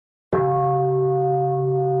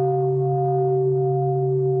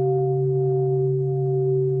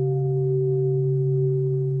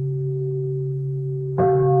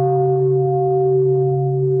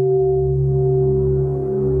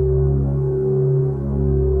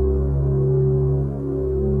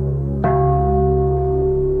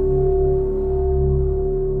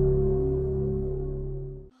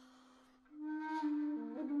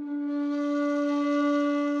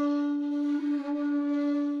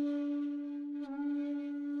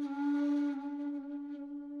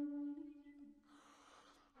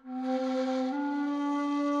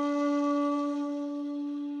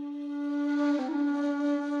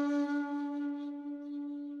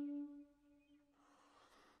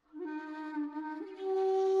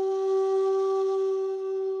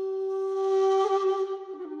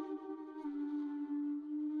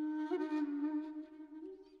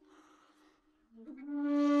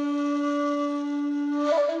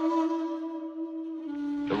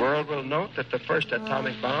world will note that the first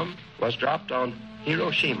atomic bomb was dropped on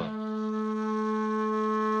Hiroshima.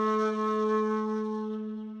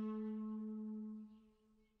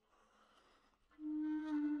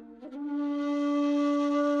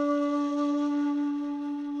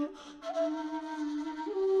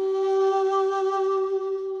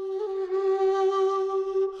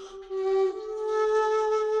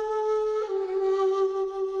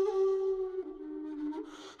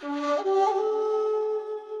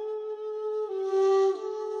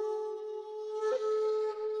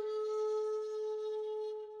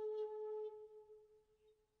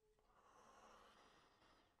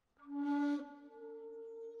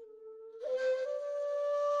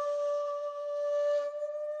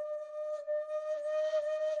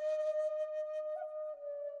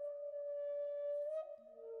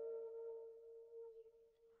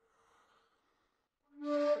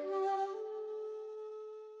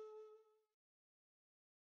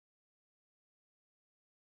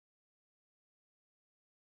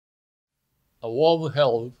 A warm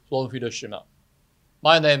hello from Hiroshima.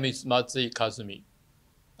 My name is Matsui Kazumi,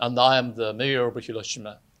 and I am the mayor of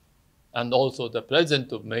Hiroshima, and also the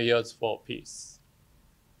president of Mayors for Peace.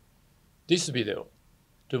 This video,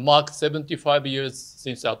 to mark 75 years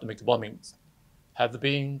since atomic bombings, has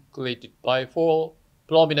been created by 4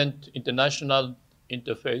 prominent international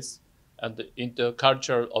interfaith and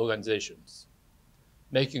intercultural organizations,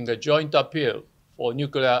 making a joint appeal for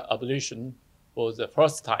nuclear abolition for the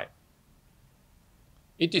first time.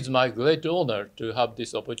 It is my great honor to have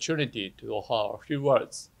this opportunity to offer a few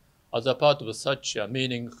words as a part of such a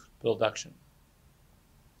meaningful production.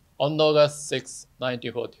 On August 6,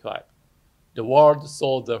 1945, the world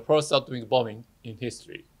saw the first atomic bombing in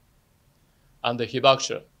history. And the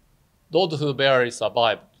hibakusha, those who barely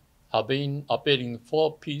survived, have been appealing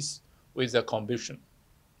for peace with the conviction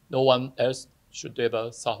no one else should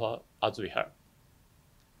ever suffer as we have.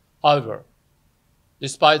 However,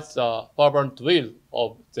 despite the fervent will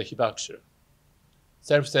of the hibakusha,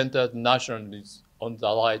 self-centered nationalism on the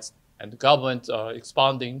rise and governments are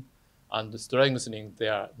expanding and strengthening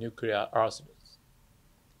their nuclear arsenals.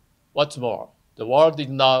 What's more, the world is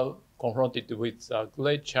now confronted with the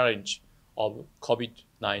great challenge of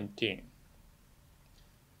COVID-19.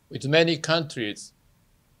 With many countries,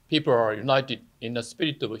 people are united in a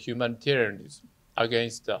spirit of humanitarianism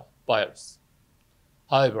against the virus.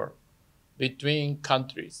 However, between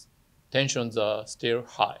countries, tensions are still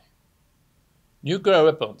high. Nuclear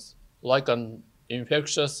weapons, like an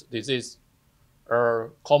infectious disease, are a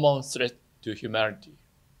common threat to humanity.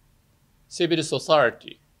 Civil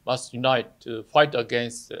society must unite to fight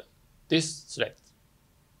against this threat.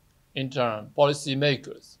 In turn,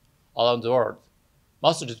 policymakers around the world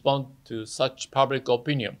must respond to such public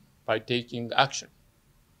opinion by taking action.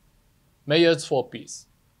 Mayors for Peace,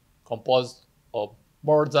 composed of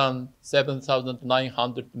more than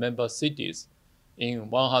 7,900 member cities in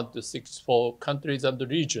 164 countries and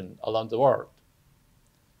regions around the world,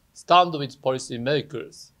 stand with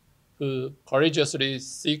policymakers who courageously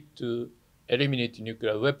seek to eliminate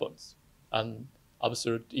nuclear weapons and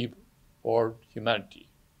absolute evil for humanity.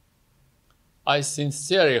 I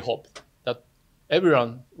sincerely hope that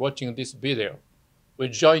everyone watching this video will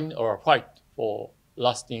join our fight for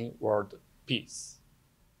lasting world peace.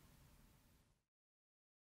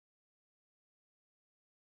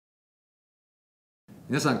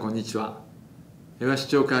 皆さんこんにちは。平和市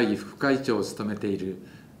長会議副会長を務めている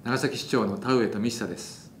長崎市長の田上富久で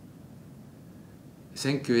す。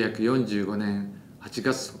1945年8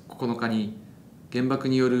月9日に原爆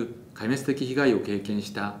による壊滅的被害を経験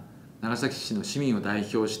した長崎市の市民を代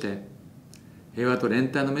表して平和と連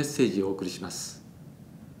帯のメッセージをお送りします。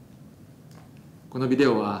このビデ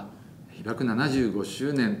オは被爆75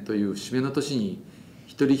周年という節目の年に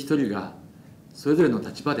一人一人がそれぞれの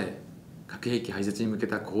立場で核兵器廃絶に向け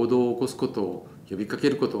た行動を起こすことを呼びかけ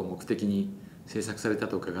ることを目的に制作された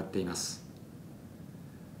と伺っています。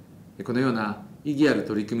このような意義ある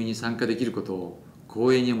取り組みに参加できることを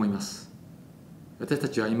光栄に思います。私た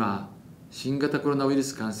ちは今、新型コロナウイル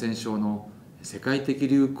ス感染症の世界的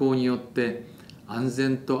流行によって安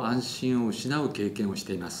全と安心を失う経験をし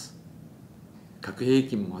ています。核兵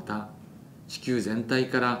器もまた地球全体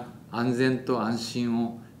から安全と安心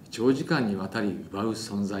を長時間にわたり奪う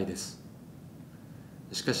存在です。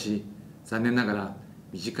しかし残念ながら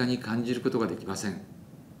身近に感じることができません。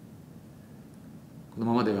この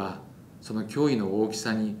ままではその脅威の大き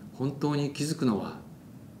さに本当に気づくのは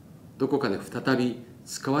どこかで再び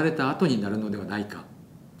使われた後になるのではないか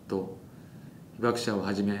と被爆者を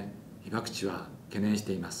はじめ被爆地は懸念し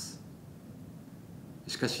ています。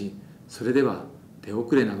しかしそれでは手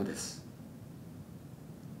遅れなのです。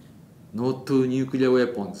No to nuclear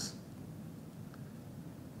weapons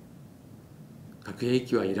核兵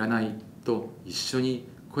器はいらないと一緒に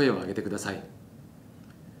声を上げてください。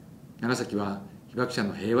長崎は被爆者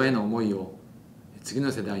の平和への思いを次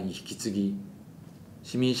の世代に引き継ぎ、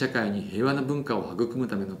市民社会に平和な文化を育む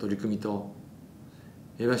ための取り組みと、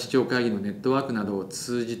平和首長会議のネットワークなどを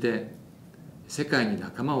通じて世界に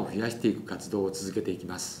仲間を増やしていく活動を続けていき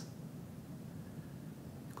ます。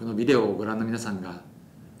このビデオをご覧の皆さんが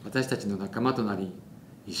私たちの仲間となり、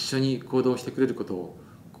一緒に行動してくれることを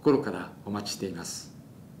心からお待ちしています。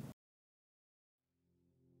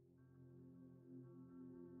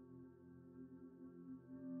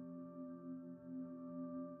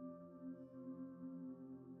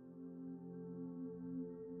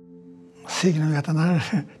正義の味方になれ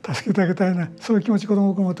助けてあげたいな、そういう気持ち子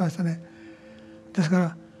供も持ってましたね。ですか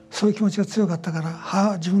らそういう気持ちが強かったか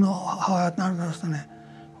ら自分の母親になるからするとね、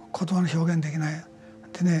言葉の表現できない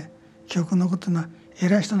でね、記憶に残ってるのは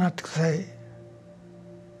偉い人になってください。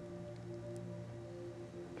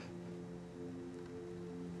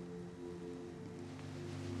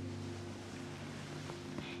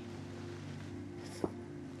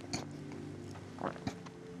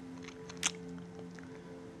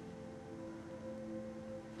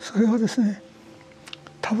それはですね、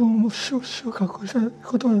多分もう死を覚悟した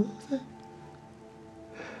ことなんですね。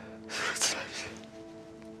それつらいし。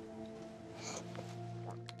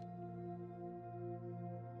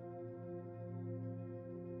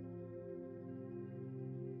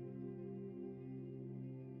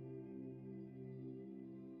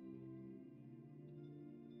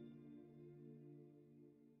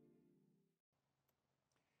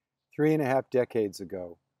3.5 decades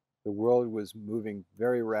ago, the world was moving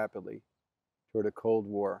very rapidly toward a Cold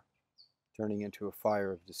War, turning into a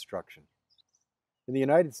fire of destruction. In the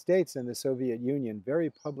United States and the Soviet Union, very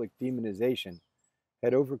public demonization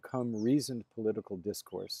had overcome reasoned political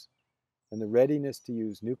discourse, and the readiness to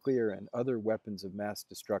use nuclear and other weapons of mass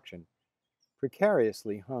destruction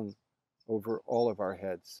precariously hung over all of our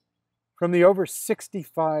heads. From the over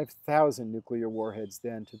 65,000 nuclear warheads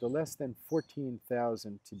then to the less than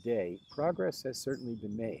 14,000 today, progress has certainly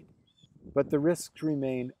been made. But the risks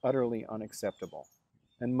remain utterly unacceptable,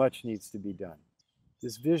 and much needs to be done.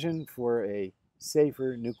 This vision for a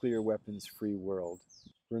safer, nuclear weapons-free world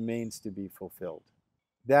remains to be fulfilled.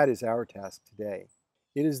 That is our task today.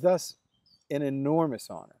 It is thus an enormous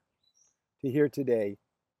honor to hear today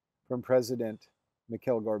from President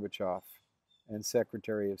Mikhail Gorbachev and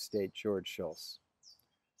Secretary of State George Shultz,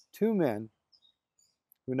 two men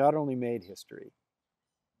who not only made history,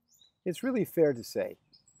 it's really fair to say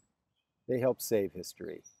they helped save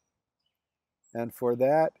history. And for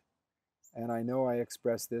that, and I know I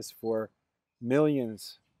express this for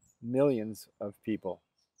millions of people,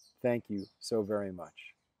 thank you so very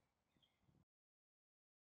much.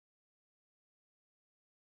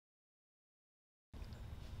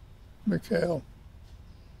 Mikhail,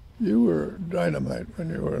 you were dynamite when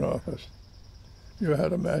you were in office. You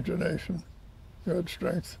had imagination, you had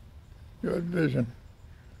strength, you had vision,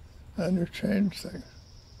 and you changed things.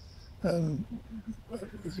 And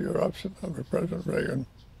with your option under President Reagan,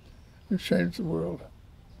 you changed the world.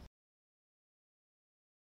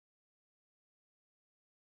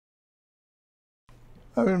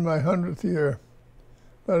 I'm in my 100th year,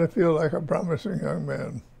 but I feel like a promising young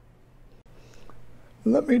man.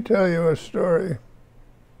 Let me tell you a story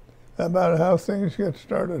about how things get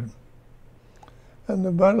started and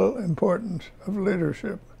the vital importance of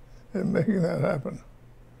leadership in making that happen.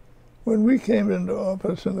 When we came into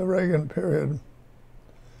office in the Reagan period,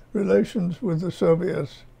 relations with the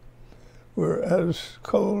Soviets were as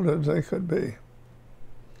cold as they could be.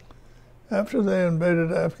 After they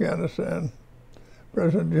invaded Afghanistan,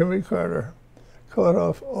 President Jimmy Carter cut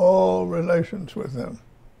off all relations with them.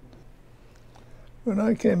 When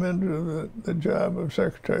I came into the job of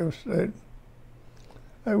Secretary of State,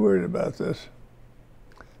 I worried about this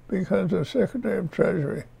because as Secretary of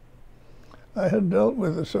Treasury, I had dealt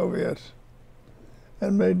with the Soviets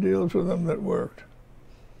and made deals with them that worked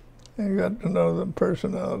and got to know the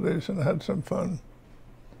personalities and had some fun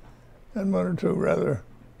and one or two rather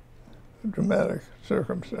dramatic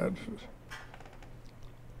circumstances.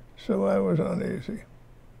 So I was uneasy.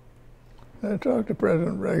 I talked to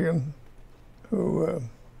President Reagan, who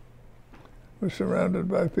was surrounded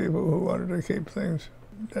by people who wanted to keep things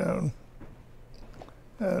down.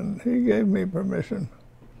 And he gave me permission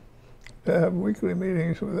to have weekly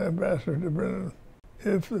meetings with Ambassador de Brennan.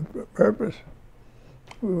 If the purpose,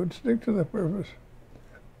 we would stick to the purpose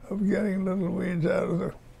of getting little weeds out of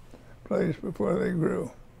the place before they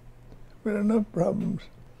grew. We had enough problems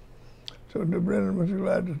So de Brennan was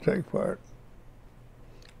glad to take part.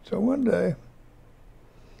 So one day,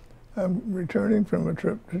 I'm returning from a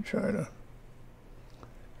trip to China,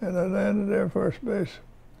 and I landed at Air Force Base.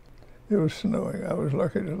 It was snowing. I was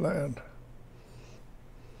lucky to land.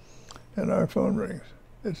 And our phone rings.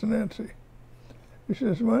 It's Nancy. She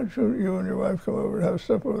says, why don't you and your wife come over and have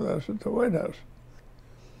supper with us at the White House?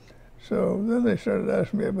 So then they started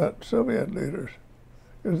asking me about Soviet leaders,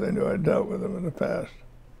 because they knew I'd dealt with them in the past.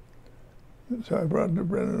 So I brought de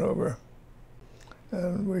Brennan over,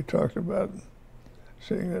 and we talked about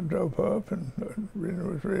seeing it dope up, and Rena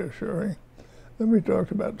was reassuring. Then we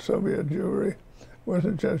talked about Soviet Jewry. It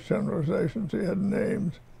wasn't just generalizations. He had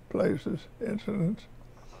names, places, incidents.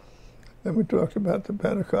 Then we talked about the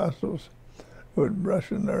Pentecostals who had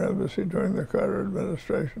rushed in their embassy during the Carter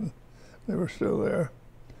administration. They were still there,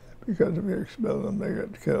 because if you expel them, they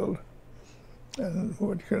get killed. And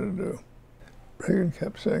what you gonna do? Reagan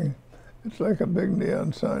kept saying, it's like a big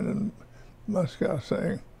neon sign in Moscow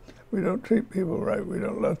saying, we don't treat people right. We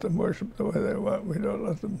don't let them worship the way they want. We don't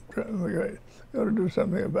let them immigrate. You ought to do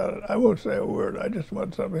something about it. I won't say a word. I just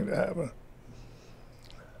want something to happen.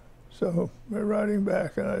 So we're riding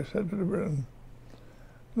back, and I said to de Brennan,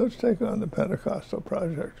 let's take on the Pentecostal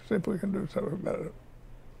project, see if we can do something about it.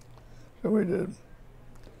 So we did.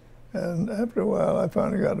 And after a while, I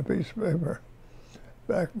finally got a piece of paper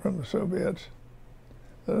back from the Soviets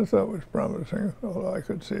that I thought was promising, although I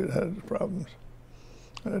could see it had its problems.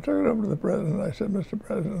 And I took it over to the president. I said, Mr.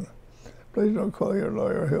 President, please don't call your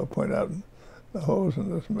lawyer. He'll point out the holes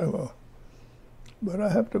in this memo. But I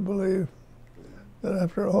have to believe that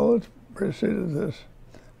after all that's preceded this,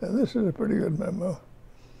 and this is a pretty good memo,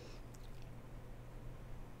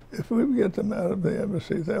 if we get them out of the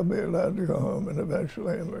embassy, they'll be allowed to go home and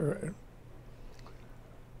eventually immigrate.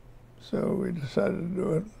 So we decided to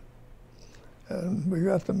do it. And we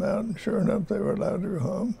got them out, and sure enough, they were allowed to go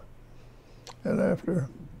home. And after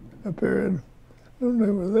a period, not only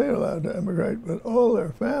were they allowed to emigrate, but all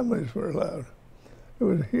their families were allowed. It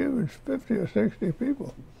was huge, 50 or 60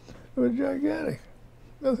 people. It was gigantic.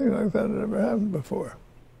 Nothing like that had ever happened before.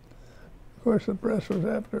 Of course, the press was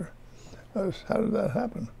after us. How did that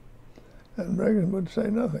happen? And Reagan would say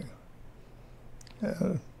nothing.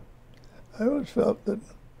 And I always felt that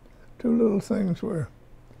two little things were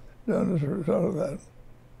done as a result of that.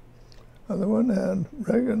 On the one hand,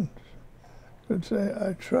 Reagan could say,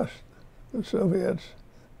 I trust the Soviets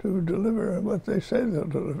to deliver what they say they'll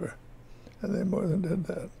deliver. And they more than did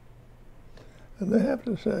that. And they have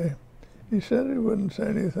to say, he said he wouldn't say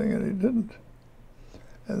anything, and he didn't.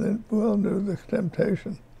 And they well knew the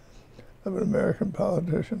temptation of an American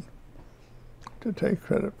politician to take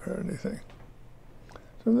credit for anything.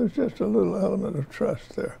 So there's just a little element of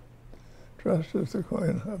trust there. Trust is the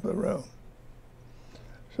coin of the realm.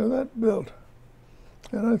 So that built.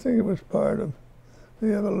 And I think it was part of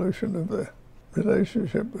the evolution of the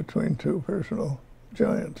relationship between two personal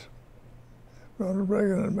giants, Ronald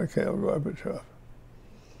Reagan and Mikhail Gorbachev.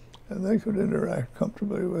 And they could interact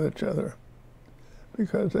comfortably with each other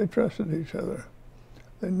because they trusted each other.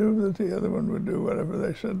 They knew that the other one would do whatever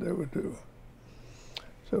they said they would do.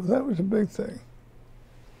 So that was a big thing.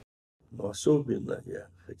 Но особенно я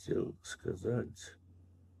хотел сказать,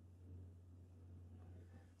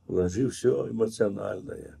 вложив все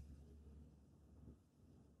эмоциональное,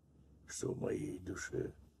 что в моей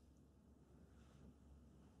душе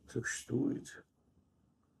существует,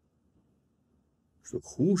 что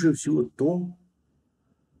хуже всего то,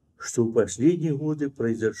 что в последние годы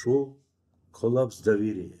произошел коллапс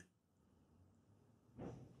доверия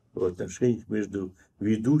в отношениях между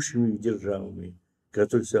ведущими державами,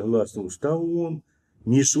 которые, согласно Уставу ООН,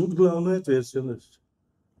 несут главную ответственность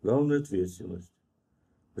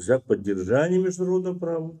за поддержание международного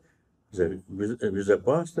права, за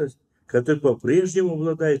безопасность, который по-прежнему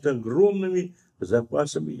обладает огромными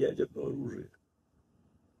запасами ядерного оружия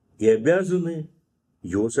и обязаны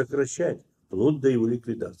его сокращать, вплоть до его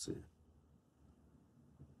ликвидации.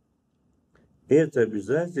 Это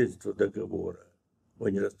обязательство договора о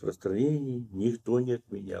нераспространении никто не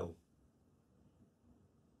отменял.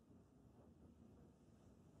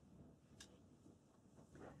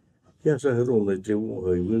 Я с огромной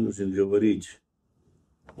тревогой вынужден говорить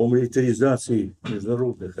о милитаризации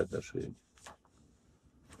международных отношений.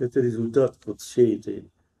 Это результат вот всех этих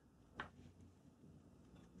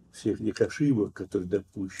ошибок, которые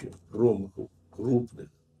допущены, промахов, крупных,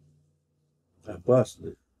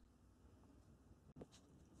 опасных.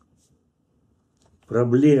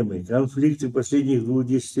 Проблемы, конфликты последних 2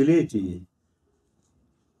 десятилетий,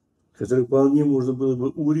 которые вполне можно было бы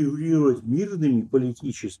урегулировать мирными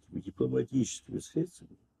политическими, дипломатическими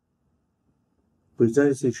средствами,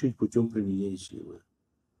 пытались решить путем применения силы.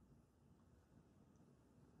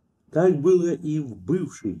 Так было и в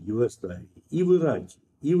бывшей Югославии, и в Ираке,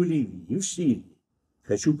 и в Ливии, и в Сирии.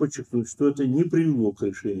 Хочу подчеркнуть, что это не привело к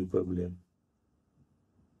решению проблем.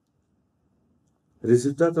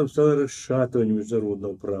 Результатом стало расшатывание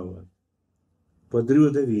международного права,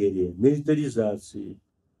 подрыв доверия, милитаризации.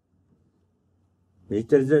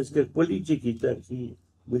 Милитаризация как политики, так и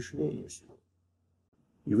мышления всего.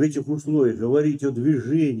 И в этих условиях говорить о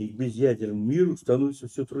движении к безъядерному миру становится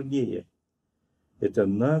все труднее. Это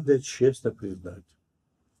надо честно признать.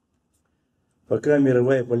 Пока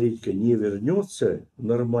мировая политика не вернется в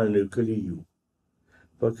нормальную колею,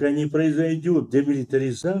 пока не произойдет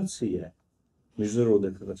демилитаризация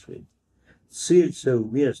международных отношений, цель,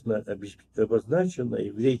 совместно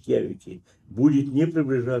обозначенная в Рейкьявике, будет не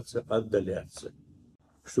приближаться, а отдаляться.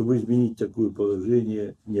 Чтобы изменить такое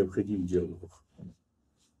положение, необходим диалог.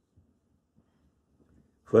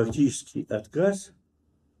 Фактический отказ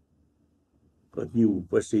от него в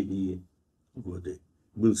последние годы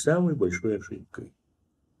был самой большой ошибкой.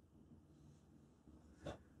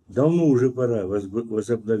 Давно уже пора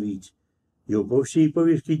возобновить его по всей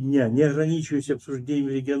повестке дня, не ограничиваясь обсуждением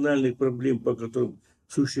региональных проблем, по которым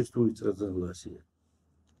существует разногласие.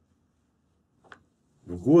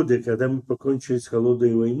 В годы, когда мы покончили с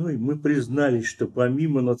холодной войной, мы признали, что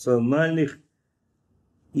помимо национальных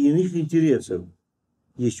и иных интересов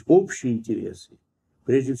есть общие интересы,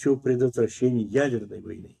 прежде всего предотвращение ядерной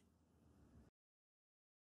войны.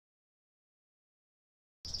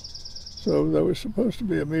 So there was supposed to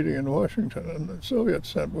be a meeting in Washington, and the Soviets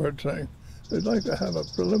sent word saying they'd like to have a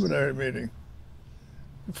preliminary meeting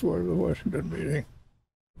before the Washington meeting.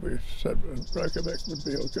 We said Reykjavik would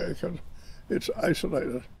be okay because it's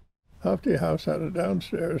isolated. Hofty House had a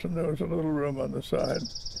downstairs, and there was a little room on the side.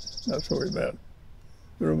 That's where we met.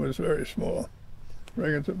 The room was very small.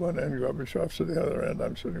 Reagan's at one end, Gorbachev's at the other end.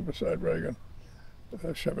 I'm sitting beside Reagan.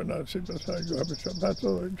 Shevardnadze beside Gorbachev. That's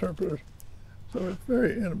all the interpreters. So it's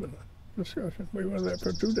very intimate discussion. We were there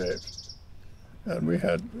for 2 days, and we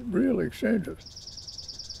had real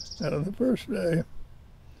exchanges. And on the first day,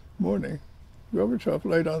 morning, Gorbachev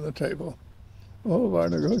laid on the table all of our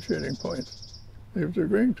negotiating points. He was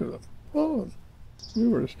agreeing to them, all of them. We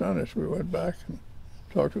were astonished. We went back and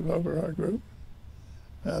talked it over our group.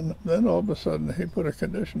 And then all of a sudden he put a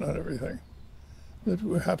condition on everything, that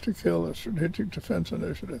we have to kill the Strategic Defense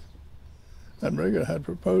Initiative. And Reagan had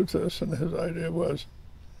proposed this, and his idea was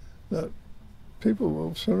that people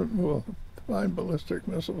will find ballistic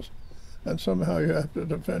missiles, and somehow you have to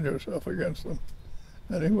defend yourself against them.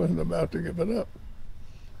 And he wasn't about to give it up.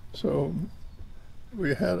 So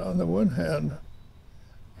we had, on the one hand,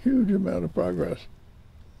 huge amount of progress,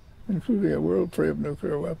 including a world free of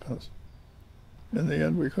nuclear weapons. In the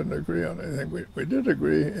end, we couldn't agree on anything. We did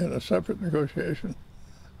agree in a separate negotiation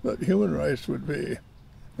that human rights would be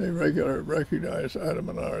a regular recognized item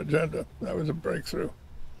on our agenda. That was a breakthrough,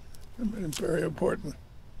 a very important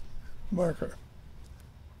marker.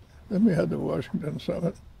 Then we had the Washington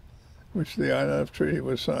Summit, which the INF Treaty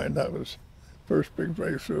was signed. That was first big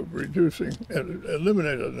breakthrough of reducing, and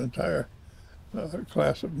eliminated an entire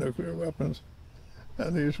class of nuclear weapons.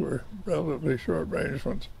 And these were relatively short-range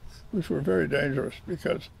ones, which were very dangerous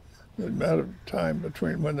because the amount of time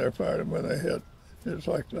between when they're fired and when they hit is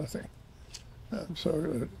like nothing. And so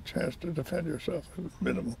the chance to defend yourself is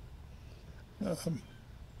minimal. That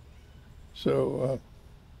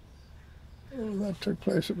took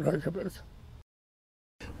place at Reykjavik.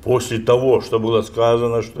 После того, что было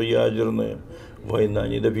сказано, что ядерная война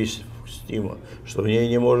недопустима, что в ней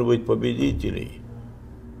не может быть победителей,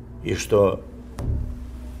 и что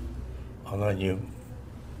она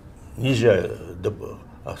нельзя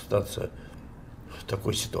остаться в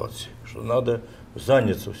такой ситуации, что надо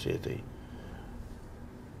заняться всей этой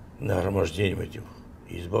нагромождением этим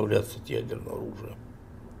и избавляться от ядерного оружия.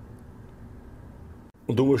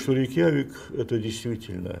 Думаю, что Рейкьявик – это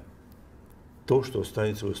действительно то, что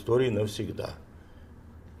останется в истории навсегда.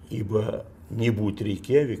 Ибо не будь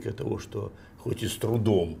Рейкьявика того, что хоть и с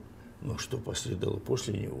трудом, но что последовало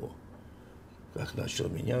после него, как начала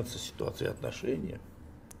меняться ситуация и отношения,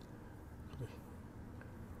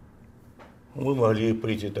 мы могли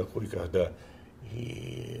прийти такой, когда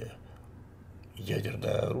и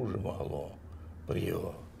ядерное оружие могло при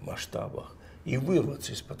его масштабах и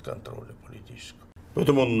вырваться из-под контроля политического.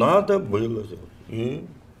 Поэтому надо было сделать. И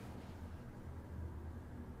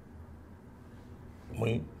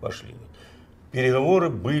мы пошли. Переговоры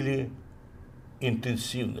были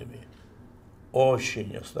интенсивными,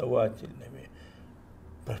 очень основательными,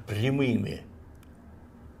 прямыми.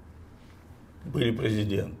 Были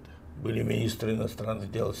президенты, были министры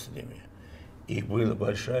иностранных дел с ними. И была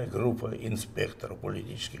большая группа инспекторов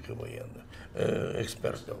политических и военных,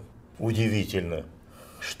 экспертов. Удивительно,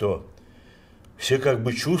 что все как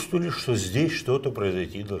бы чувствовали, что здесь что-то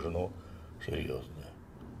произойти должно серьезное,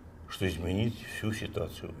 что изменить всю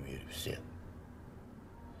ситуацию в мире, все.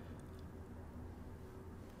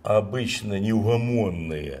 Обычно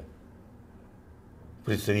неугомонные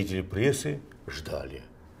представители прессы ждали.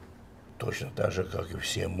 Точно так же, как и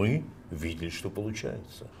все мы, видели, что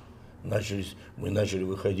получается. Мы начали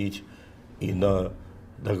выходить и на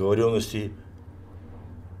договоренности,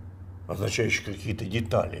 означающие какие-то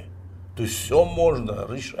детали. То есть все можно,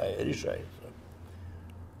 решается.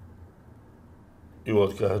 И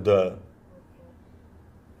вот когда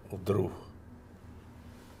вдруг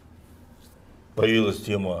появилась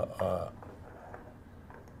тема о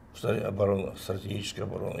стратегической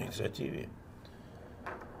оборонной инициативе,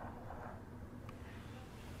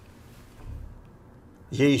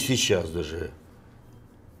 я и сейчас даже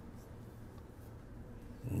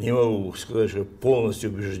не могу сказать, что я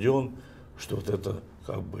полностью убежден, что вот это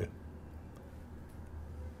как бы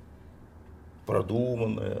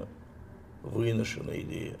продуманная, выношенная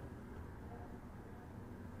идея.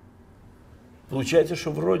 Получается,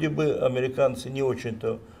 что вроде бы американцы не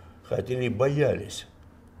очень-то хотели, боялись.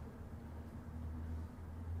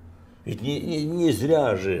 Ведь не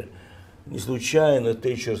зря же, не случайно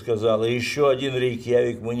Тэтчер сказала, еще один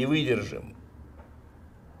Рейкьявик мы не выдержим.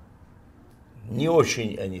 Не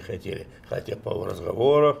очень они хотели, хотя по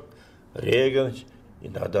разговорах Рейган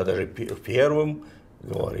иногда даже первым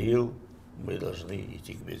говорил, мы должны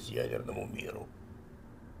идти к безъядерному миру.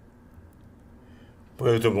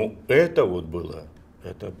 Поэтому это было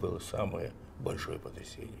самое большое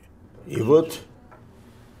потрясение. И вот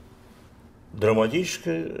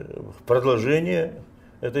драматическое продолжение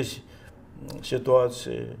этой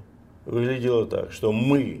ситуации выглядело так, что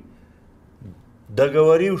мы,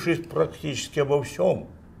 договорившись практически обо всем,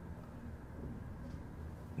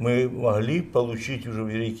 мы могли получить уже в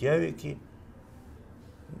Рейкьявике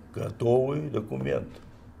готовый документ.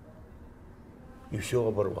 И все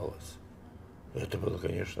оборвалось. Это было,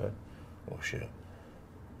 конечно, вообще.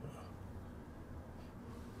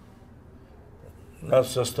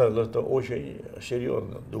 Нас заставило это очень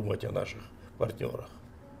серьезно думать о наших партнерах.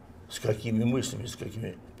 С какими мыслями, с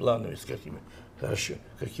какими планами,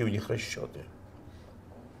 какие у них расчеты.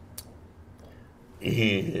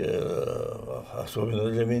 И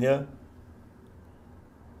особенно для меня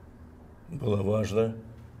было важно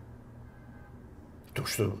то,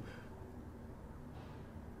 что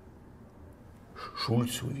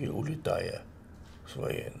Шульц, улетая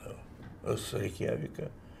с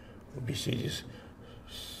Рейкьявика, в беседе с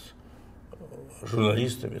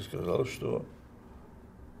журналистами сказал, что,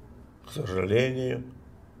 к сожалению,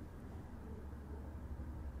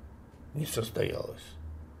 не состоялось.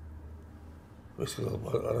 Высказал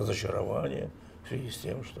разочарование в связи с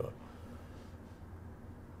тем, что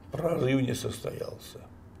прорыв не состоялся.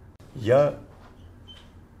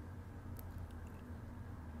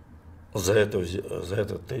 За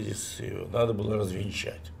этот тезис надо было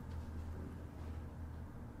развенчать.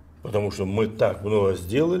 Потому что мы так много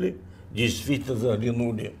сделали, действительно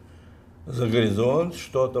заглянули за горизонт,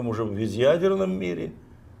 что там уже в безъядерном мире.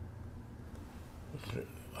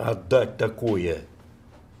 Отдать такое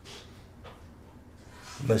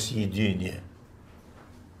на съедение,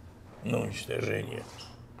 на уничтожение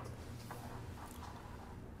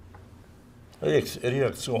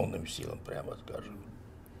реакционным силам, прямо скажем.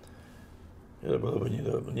 Это было бы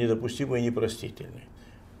недопустимо и непростительно.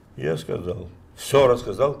 Я сказал, все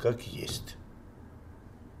рассказал как есть.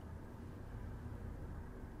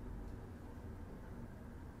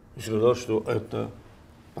 И сказал, что это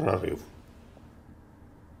прорыв.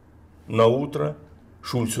 На утро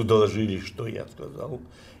Шульцу доложили, что я сказал,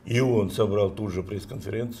 и он собрал тут же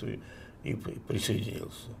пресс-конференцию и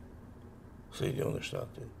присоединился в Соединенные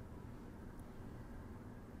Штаты.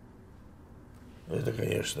 Это,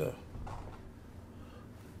 конечно,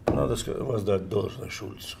 надо воздать должное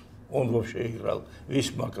Шульцу. Он вообще играл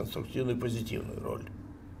весьма конструктивную и позитивную роль.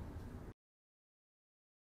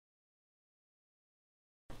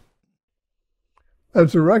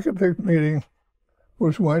 As the Reykjavik meeting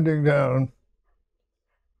was winding down,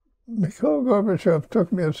 Mikhail Gorbachev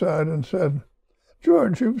took me aside and said,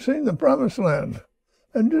 "George, you've seen the Promised Land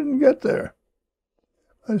and didn't get there."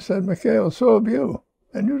 I said, "Mikhail, so have you,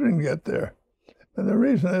 and you didn't get there. And the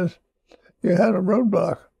reason is you had a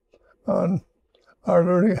roadblock on our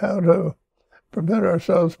learning how to prevent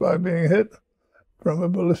ourselves by being hit from a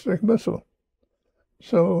ballistic missile.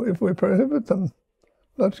 So if we prohibit them,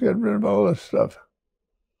 let's get rid of all this stuff."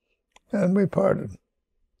 and we parted.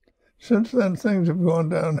 Since then, things have gone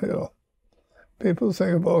downhill. People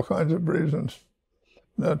think of all kinds of reasons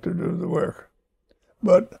not to do the work.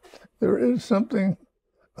 But there is something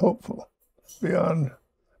hopeful beyond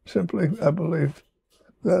simply a belief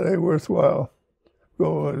that a worthwhile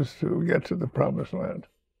goal is to get to the promised land.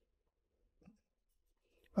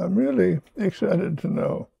 I'm really excited to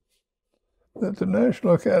know that the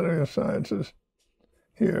National Academy of Sciences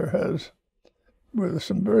here has, with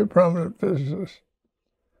some very prominent physicists,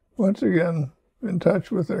 once again in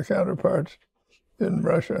touch with their counterparts in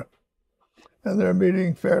Russia, and they're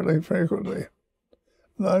meeting fairly frequently,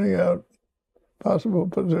 lining out possible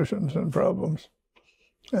positions and problems,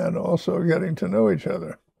 and also getting to know each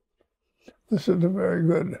other. This is a very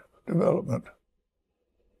good development,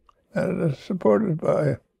 and it is supported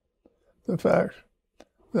by the fact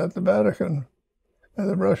that the Vatican and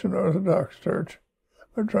the Russian Orthodox Church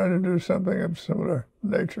are trying to do something of similar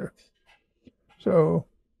nature. So,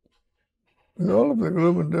 with all of the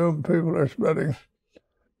gloom and doom people are spreading,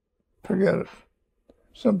 forget it.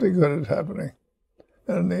 Something good is happening.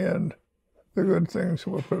 And in the end, the good things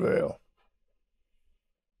will prevail.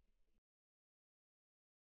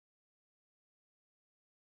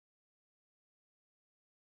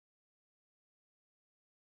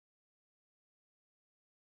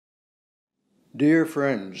 Dear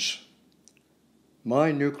friends,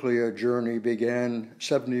 my nuclear journey began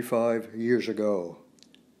 75 years ago.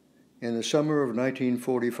 In the summer of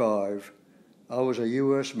 1945, I was a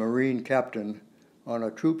U.S. Marine captain on a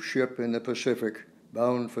troop ship in the Pacific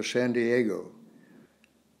bound for San Diego.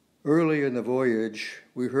 Early in the voyage,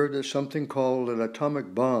 we heard that something called an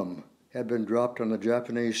atomic bomb had been dropped on the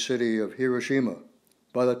Japanese city of Hiroshima.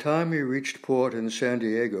 By the time we reached port in San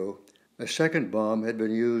Diego, a second bomb had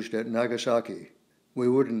been used at Nagasaki. We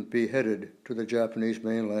wouldn't be headed to the Japanese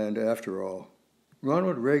mainland after all.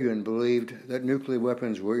 Ronald Reagan believed that nuclear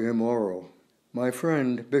weapons were immoral. My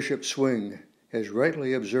friend Bishop Swing has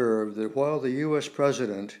rightly observed that while the U.S.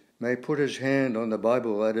 President may put his hand on the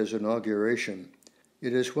Bible at his inauguration,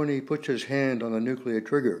 it is when he puts his hand on the nuclear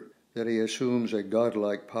trigger that he assumes a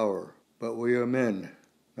godlike power. But we are men,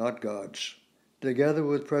 not gods. Together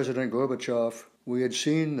with President Gorbachev, we had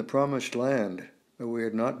seen the promised land, but we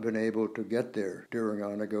had not been able to get there during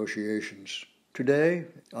our negotiations. Today,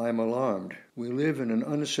 I am alarmed. We live in an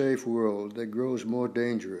unsafe world that grows more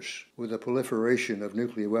dangerous with the proliferation of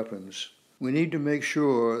nuclear weapons. We need to make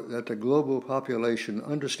sure that the global population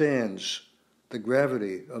understands the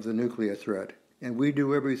gravity of the nuclear threat, and we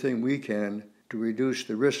do everything we can to reduce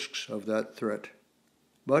the risks of that threat.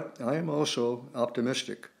 But I am also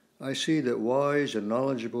optimistic. I see that wise and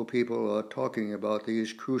knowledgeable people are talking about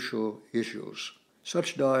these crucial issues.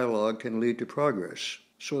 Such dialogue can lead to progress,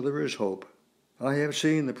 so there is hope. I have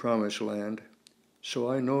seen the Promised Land,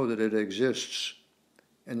 so I know that it exists,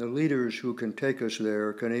 and the leaders who can take us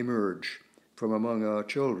there can emerge from among our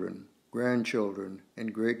children, grandchildren,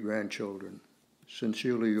 and great-grandchildren.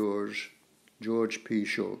 Sincerely yours, George P.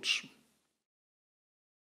 Shultz.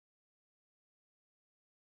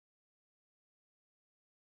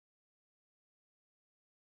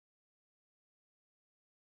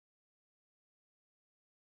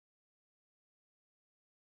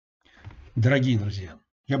 Дорогие друзья,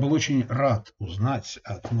 я был очень рад узнать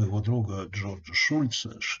от моего друга Джорджа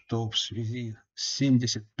Шульца, что в связи с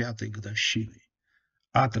 75-й годовщиной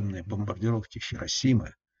атомной бомбардировки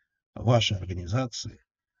Хиросимы ваша организация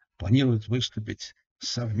планирует выступить с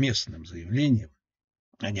совместным заявлением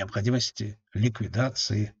о необходимости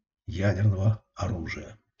ликвидации ядерного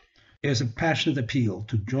оружия. As a passionate appeal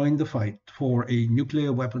to join the fight for a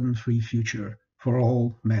nuclear weapon-free future for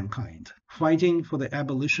all mankind. Fighting for the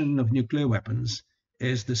abolition of nuclear weapons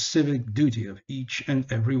is the civic duty of each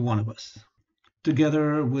and every one of us.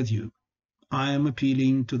 Together with you, I am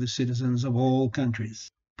appealing to the citizens of all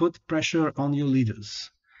countries. Put pressure on your leaders,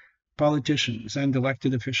 politicians, and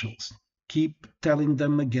elected officials. Keep telling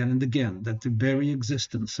them again and again that the very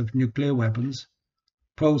existence of nuclear weapons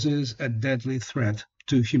poses a deadly threat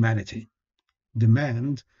to humanity.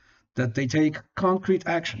 Demand that they take concrete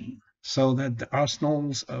action so that the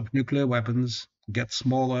arsenals of nuclear weapons get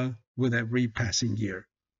smaller with every passing year.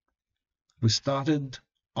 We started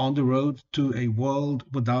on the road to a world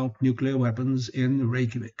without nuclear weapons in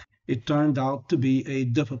Reykjavik. It turned out to be a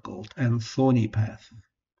difficult and thorny path.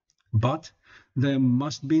 But there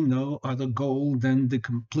must be no other goal than the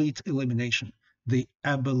complete elimination, the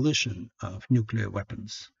abolition of nuclear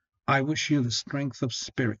weapons. I wish you the strength of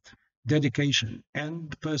spirit, dedication,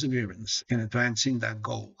 and perseverance in advancing that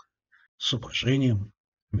goal. С уважением,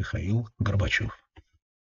 Mikhail Gorbachev.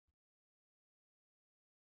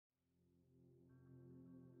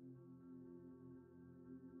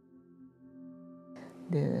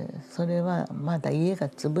 でそれはまだ家が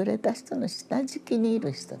潰れた人の下敷きにい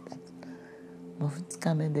る人たち、もう2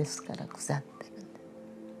日目ですから腐ってるんで、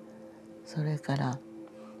それから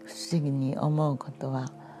不思議に思うこと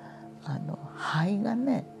は灰が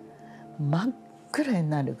ね真っ暗に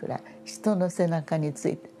なるぐらい人の背中につ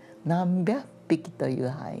いて何百匹という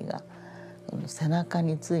灰が背中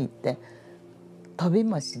について飛び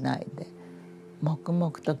もしないで黙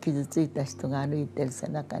々と傷ついた人が歩いてる背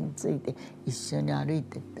中について一緒に歩い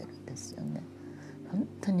てってるんですよね。本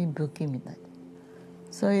当に不気味だ。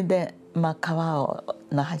それで川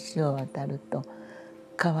の橋を渡ると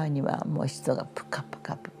川にはもう人がプカプ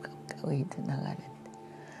カプカプカ浮いて流れて、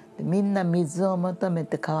でみんな水を求め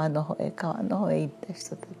て川の方へ行った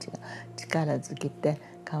人たちが力尽きて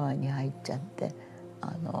川に入っちゃって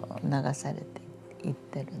流されていっ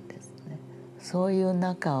てるんですね。そういう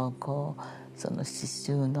中をその刺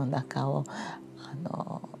繍の中を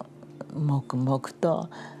黙々と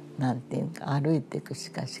なんていうか歩いていく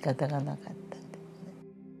しか仕方がなかったんですね。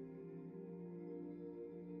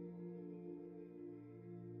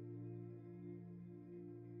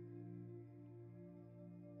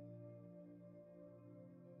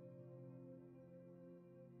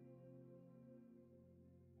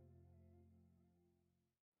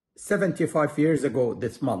75 years ago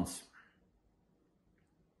this month,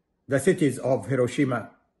 the cities of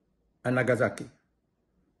Hiroshima and Nagasaki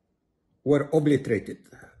were obliterated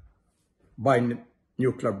by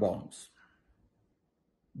nuclear bombs.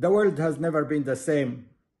 The world has never been the same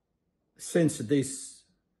since these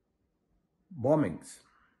bombings.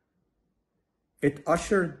 It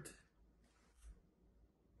ushered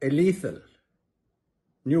a lethal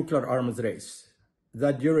nuclear arms race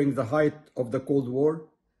that during the height of the Cold War,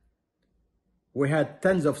 we had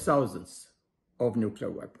tens of thousands of nuclear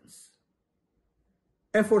weapons.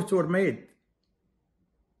 Efforts were made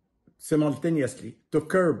simultaneously to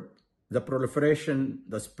curb the proliferation,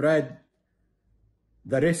 the spread,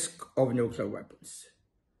 the risk of nuclear weapons.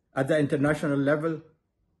 At the international level,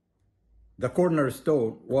 the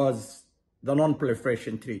cornerstone was the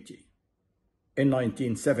Non-Proliferation Treaty in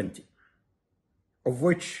 1970, of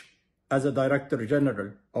which, as a Director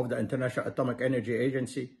General of the International Atomic Energy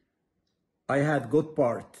Agency, I had good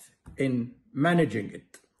part in managing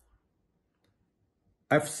it.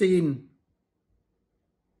 I've seen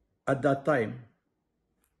at that time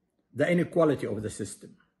the inequality of the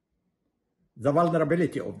system, the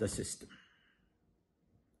vulnerability of the system,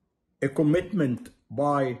 a commitment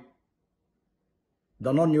by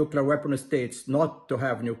the non-nuclear weapon states not to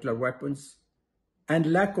have nuclear weapons,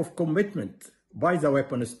 and lack of commitment by the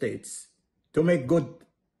weapon states to make good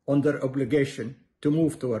on their obligation to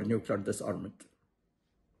move toward nuclear disarmament.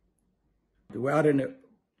 We are in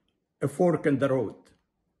a fork in the road.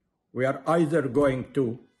 We are either going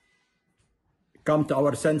to come to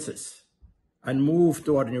our senses and move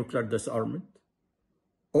toward nuclear disarmament,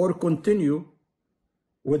 or continue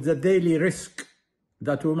with the daily risk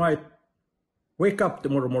that we might wake up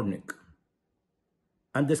tomorrow morning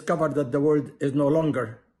and discover that the world is no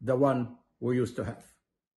longer the one we used to have.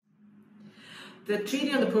 The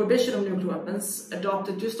Treaty on the Prohibition of Nuclear Weapons,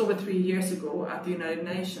 adopted just over 3 years ago at the United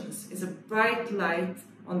Nations, is a bright light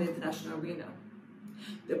on the international arena.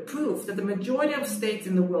 The proof that the majority of states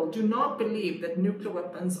in the world do not believe that nuclear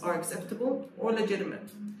weapons are acceptable or legitimate.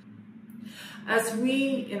 As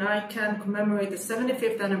we in ICAN commemorate the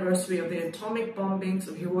 75th anniversary of the atomic bombings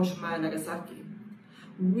of Hiroshima and Nagasaki,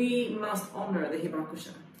 we must honor the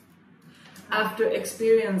Hibakusha. After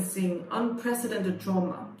experiencing unprecedented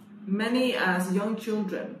trauma, many as young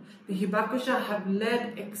children, the Hibakusha have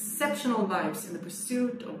led exceptional lives in the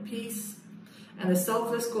pursuit of peace and the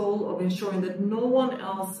selfless goal of ensuring that no one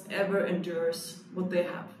else ever endures what they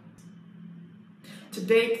have. To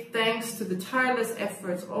date, thanks to the tireless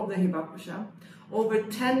efforts of the Hibakusha, over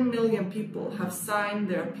 10 million people have signed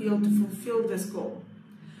their appeal to fulfill this goal,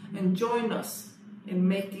 and join us in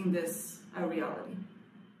making this a reality.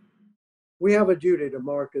 We have a duty to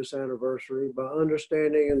mark this anniversary by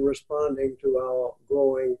understanding and responding to our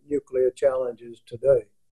growing nuclear challenges today.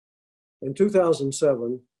 In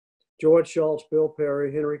 2007, George Shultz, Bill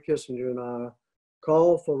Perry, Henry Kissinger, and I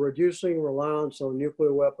called for reducing reliance on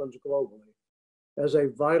nuclear weapons globally as a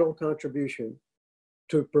vital contribution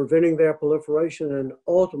to preventing their proliferation and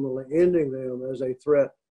ultimately ending them as a threat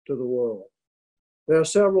to the world. There are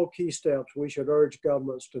several key steps we should urge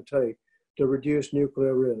governments to take to reduce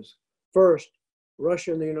nuclear risk. First,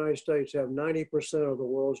 Russia and the United States have 90% of the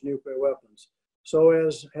world's nuclear weapons. So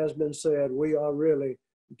as has been said, we are really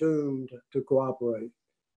doomed to cooperate.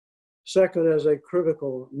 Second, as a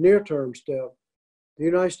critical near-term step, the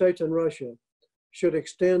United States and Russia should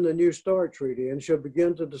extend the New START Treaty and should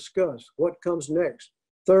begin to discuss what comes next.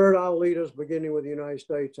 Third, our leaders, beginning with the United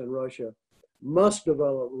States and Russia, must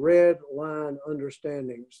develop red line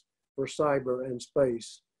understandings for cyber and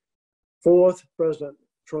space. Fourth, President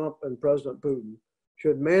Trump and President Putin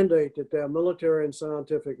should mandate that their military and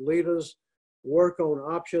scientific leaders work on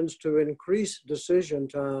options to increase decision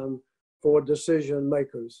time for decision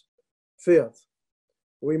makers. Fifth,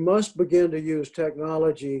 we must begin to use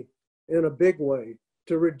technology in a big way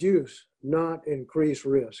to reduce, not increase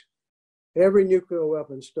risk. Every nuclear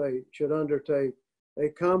weapon state should undertake a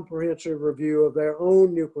comprehensive review of their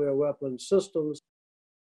own nuclear weapon systems.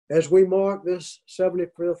 As we mark this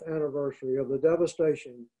 75th anniversary of the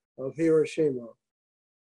devastation of Hiroshima,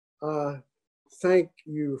 I thank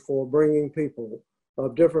you for bringing people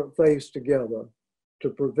of different faiths together to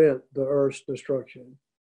prevent the Earth's destruction.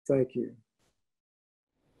 Thank you.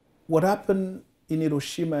 What happened in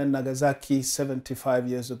Hiroshima and Nagasaki 75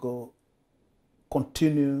 years ago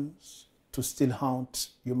continues to still haunt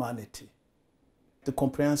humanity. The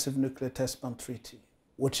Comprehensive Nuclear Test Ban Treaty,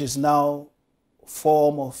 which is now a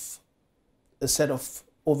form of a set of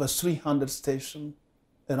over 300 stations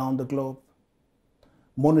around the globe,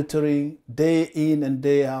 monitoring day in and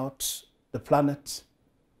day out the planet,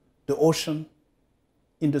 the ocean,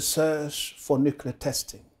 in the search for nuclear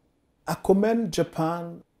testing. I commend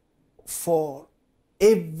Japan for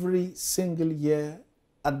every single year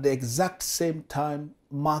at the exact same time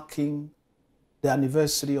marking the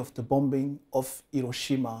anniversary of the bombing of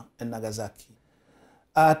Hiroshima and Nagasaki.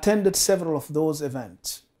 I attended several of those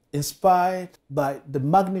events, inspired by the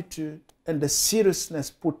magnitude and the seriousness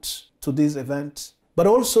put to these events, but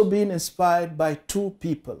also being inspired by two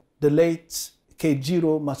people, the late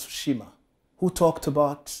Keijiro Matsushima, who talked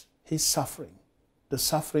about his suffering, the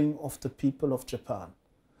suffering of the people of Japan,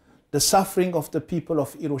 the suffering of the people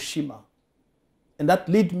of Hiroshima. And that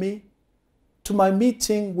led me to my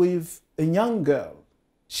meeting with a young girl,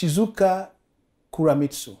 Shizuka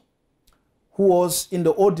Kuramitsu, who was in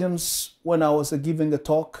the audience when I was giving a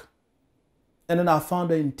talk. And then I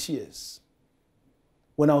found her in tears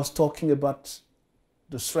when I was talking about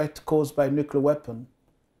the threat caused by nuclear weapon.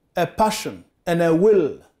 Her passion and her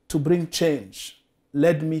will to bring change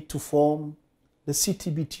led me to form the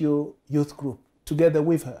CTBTO youth group together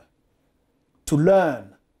with her, to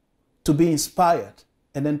learn, to be inspired,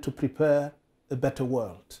 and then to prepare a better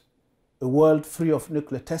world. A world free of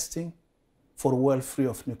nuclear testing for a world free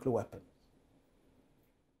of nuclear weapons.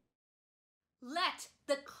 Let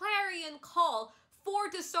the clarion call for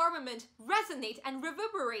disarmament resonate and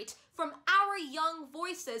reverberate from our young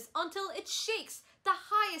voices until it shakes the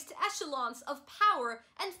highest echelons of power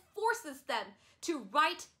and forces them to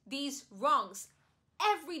right these wrongs.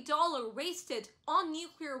 Every dollar wasted on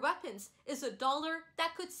nuclear weapons is a dollar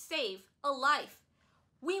that could save a life.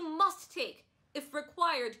 We must take, if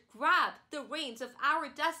required, grab the reins of our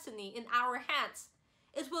destiny in our hands.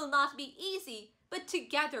 It will not be easy, but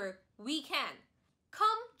together we can. Come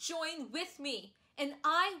join with me, and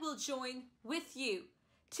I will join with you.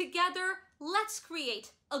 Together, let's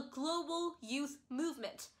create a global youth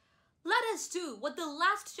movement. Let us do what the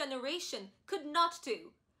last generation could not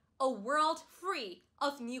do, a world free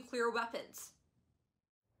of nuclear weapons.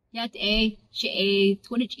 Yat a she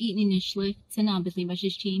twitch eating initially, Sanabitly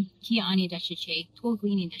Bashichin, Kiani Dashiche,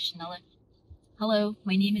 Twoglini Dashinella. Hello,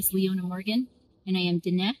 my name is Leona Morgan, and I am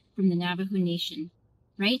Diné from the Navajo Nation.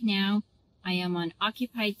 Right now, I am on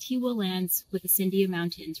occupied Tiwa lands with the Sandia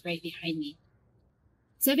Mountains right behind me.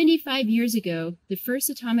 75 years ago, the first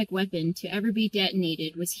atomic weapon to ever be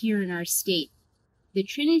detonated was here in our state. The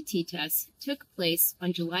Trinity test took place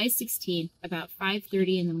on July 16th about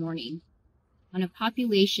 5:30 in the morning on a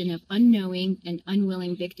population of unknowing and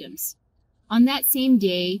unwilling victims. On that same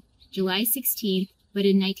day, July 16th, but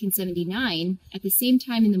in 1979, at the same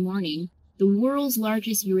time in the morning, the world's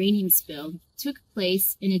largest uranium spill took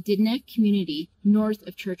place in a Diné community north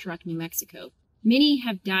of Church Rock, New Mexico. Many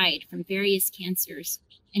have died from various cancers,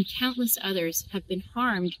 and countless others have been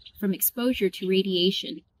harmed from exposure to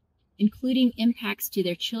radiation, including impacts to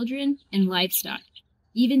their children and livestock,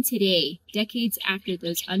 even today, decades after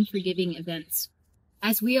those unforgiving events.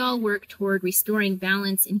 As we all work toward restoring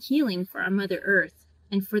balance and healing for our Mother Earth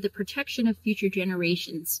and for the protection of future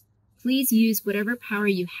generations, please use whatever power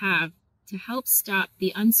you have to help stop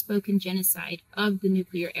the unspoken genocide of the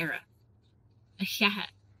nuclear era. Ashaha.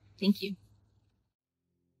 Thank you.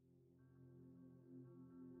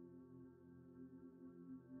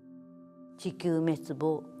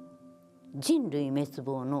 Chikyū人類滅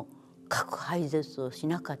亡の核廃絶をし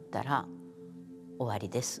なかったら終わり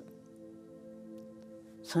です。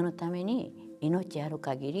そのために命ある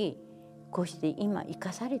限りこうして今生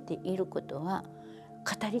かされていることは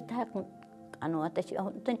語りたく、私は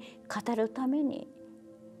本当に語るために、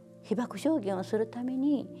被爆証言をするため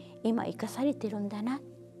に今生かされてるんだな。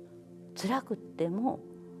辛くっても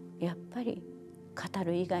やっぱり語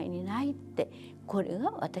る以外にないって、これ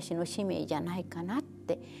が私の使命じゃないかなっ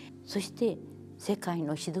て。そして世界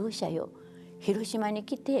の指導者よ、広島に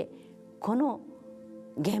来てこの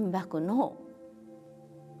原爆の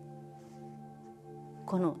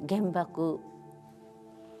この原爆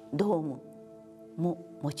ドーム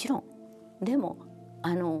ももちろん、でも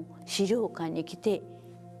資料館に来て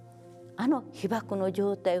被爆の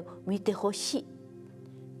状態を見てほしい。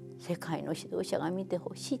世界の指導者が見て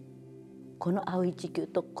ほしい。この青い地球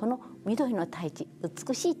とこの緑の大地、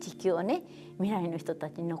美しい地球をね、未来の人た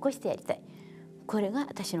ちに残してやりたい。これが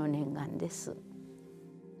私の念願です。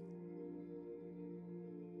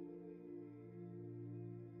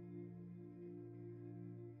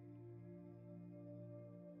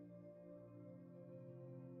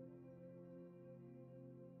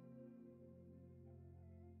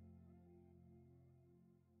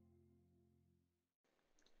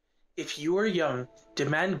If you are young,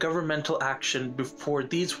 demand governmental action before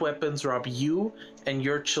these weapons rob you and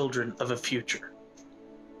your children of a future.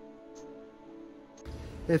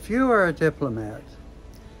 If you are a diplomat,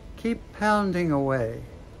 keep pounding away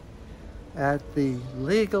at the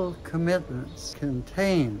legal commitments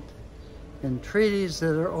contained in treaties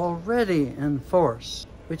that are already in force,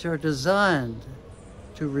 which are designed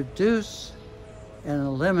to reduce and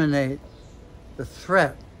eliminate the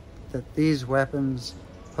threat that these weapons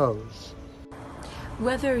pose.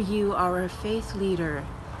 Whether you are a faith leader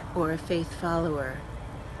or a faith follower,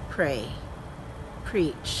 pray,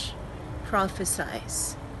 preach,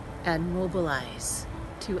 prophesize, and mobilize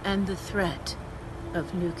to end the threat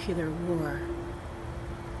of nuclear war.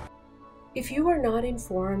 If you are not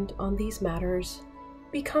informed on these matters,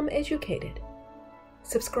 become educated.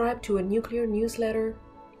 Subscribe to a nuclear newsletter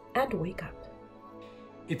and wake up.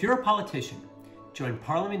 If you're a politician, join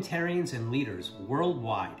parliamentarians and leaders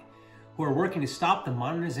worldwide who are working to stop the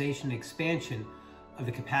modernization and expansion of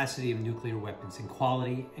the capacity of nuclear weapons in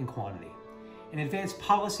quality and quantity, and advance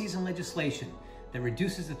policies and legislation that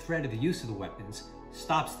reduces the threat of the use of the weapons,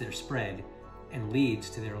 stops their spread, and leads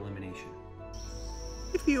to their elimination.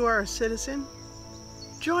 If you are a citizen,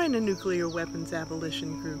 join a nuclear weapons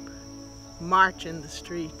abolition group. March in the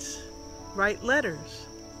streets, write letters,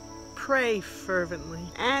 pray fervently,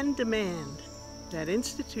 and demand that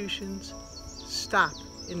institutions stop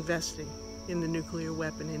investing in the nuclear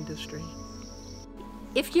weapon industry.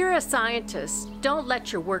 If you're a scientist, don't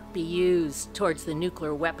let your work be used towards the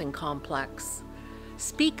nuclear weapon complex.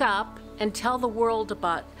 Speak up and tell the world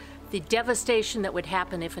about the devastation that would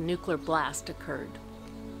happen if a nuclear blast occurred.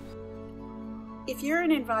 If you're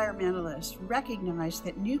an environmentalist, recognize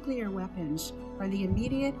that nuclear weapons are the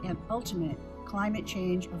immediate and ultimate climate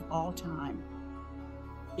change of all time.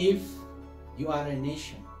 If you are a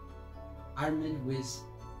nation armed with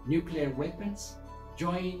nuclear weapons,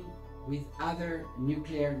 join with other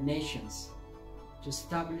nuclear nations to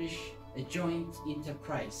establish a joint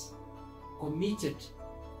enterprise committed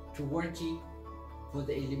to working for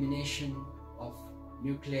the elimination of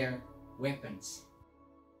nuclear weapons.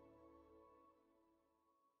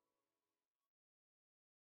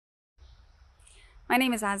 My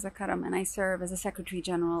name is Azza Karam, and I serve as the Secretary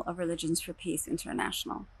General of Religions for Peace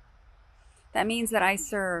International. That means that I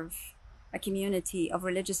serve a community of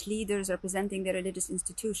religious leaders representing their religious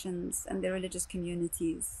institutions and their religious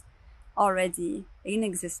communities already in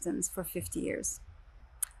existence for 50 years.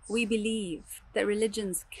 We believe that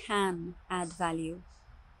religions can add value,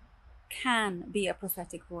 can be a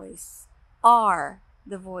prophetic voice, are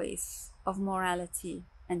the voice of morality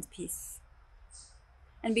and peace.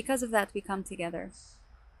 And because of that, we come together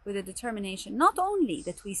with a determination not only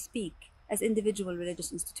that we speak as individual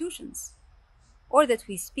religious institutions, or that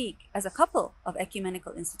we speak as a couple of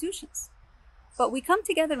ecumenical institutions, but we come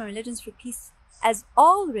together in Religions for Peace as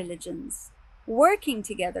all religions working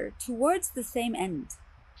together towards the same end.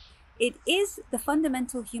 It is the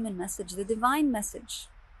fundamental human message, the divine message,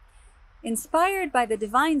 inspired by the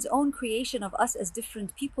divine's own creation of us as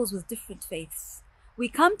different peoples with different faiths. We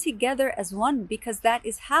come together as one because that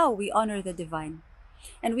is how we honor the divine.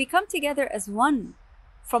 And we come together as one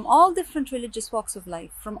from all different religious walks of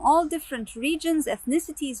life, from all different regions,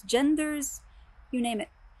 ethnicities, genders, you name it.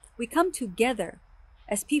 We come together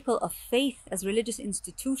as people of faith, as religious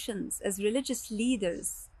institutions, as religious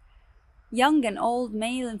leaders, young and old,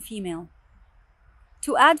 male and female,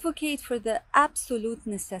 to advocate for the absolute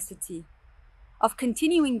necessity of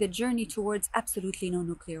continuing the journey towards absolutely no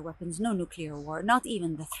nuclear weapons, no nuclear war, not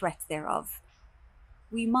even the threat thereof.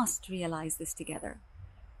 We must realize this together.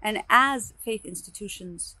 And as faith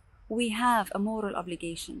institutions, we have a moral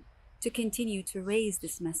obligation to continue to raise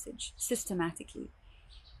this message systematically,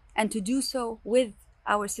 and to do so with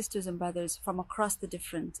our sisters and brothers from across the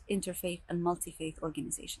different interfaith and multi-faith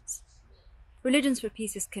organizations. Religions for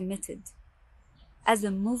Peace is committed as a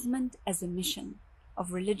movement, as a mission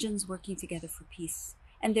of religions working together for peace.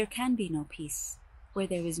 And there can be no peace where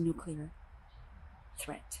there is nuclear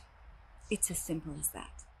threat. It's as simple as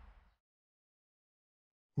that.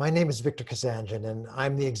 My name is Victor Kazanjian, and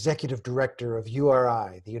I'm the Executive Director of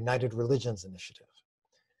URI, the United Religions Initiative.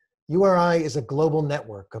 URI is a global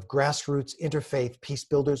network of grassroots interfaith peace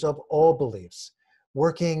builders of all beliefs,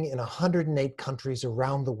 working in 108 countries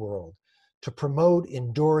around the world to promote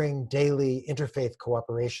enduring daily interfaith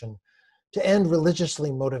cooperation, to end religiously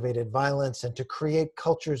motivated violence, and to create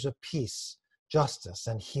cultures of peace, justice,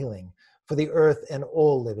 and healing for the earth and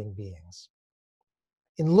all living beings.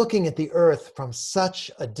 In looking at the earth from such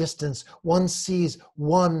a distance, one sees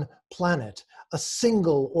one planet, a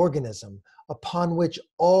single organism upon which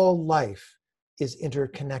all life is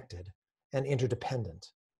interconnected and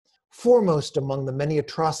interdependent. Foremost among the many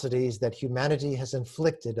atrocities that humanity has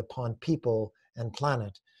inflicted upon people and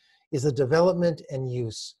planet is the development and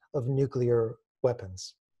use of nuclear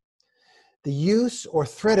weapons. The use or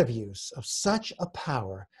threat of use of such a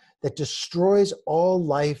power that destroys all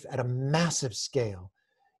life at a massive scale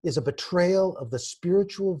is a betrayal of the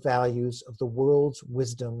spiritual values of the world's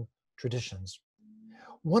wisdom traditions.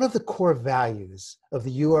 One of the core values of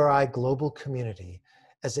the URI global community,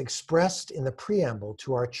 as expressed in the preamble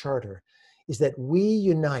to our charter, is that we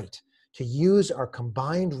unite to use our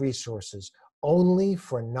combined resources only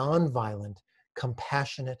for nonviolent,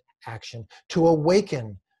 compassionate action, to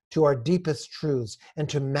awaken to our deepest truths, and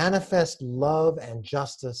to manifest love and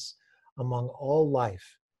justice among all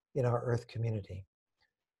life in our earth community.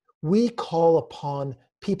 We call upon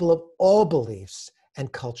people of all beliefs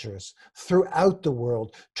and cultures throughout the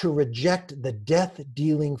world to reject the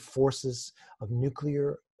death-dealing forces of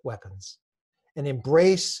nuclear weapons and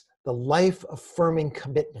embrace the life-affirming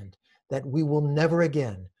commitment that we will never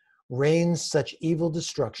again rain such evil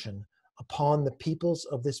destruction upon the peoples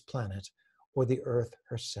of this planet or the earth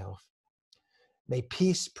herself. May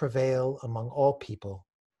peace prevail among all people.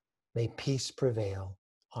 May peace prevail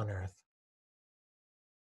on earth.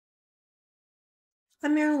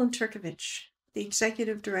 I'm Marilyn Turkovich, the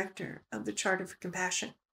Executive Director of the Charter for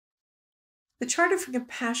Compassion. The Charter for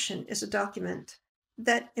Compassion is a document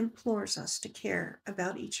that implores us to care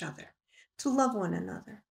about each other, to love one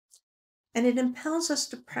another, and it impels us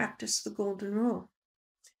to practice the Golden Rule.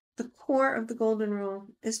 The core of the Golden Rule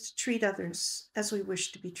is to treat others as we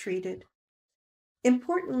wish to be treated.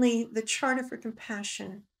 Importantly, the Charter for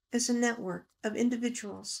Compassion is a network of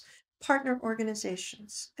individuals, partner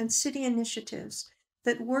organizations, and city initiatives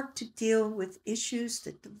that work to deal with issues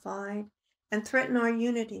that divide and threaten our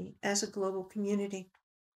unity as a global community.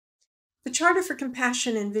 The Charter for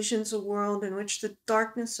Compassion envisions a world in which the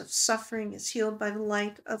darkness of suffering is healed by the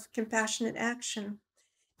light of compassionate action,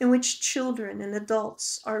 in which children and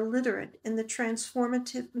adults are literate in the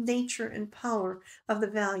transformative nature and power of the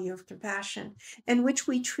value of compassion, in which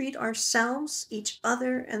we treat ourselves, each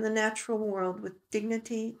other, and the natural world with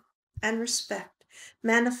dignity and respect,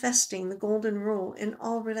 manifesting the Golden Rule in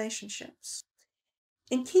all relationships.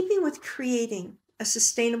 In keeping with creating a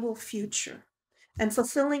sustainable future and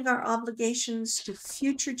fulfilling our obligations to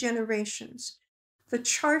future generations, the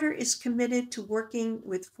Charter is committed to working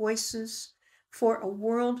with voices for a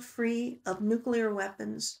world free of nuclear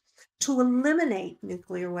weapons, to eliminate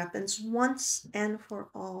nuclear weapons once and for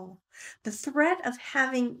all. The threat of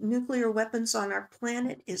having nuclear weapons on our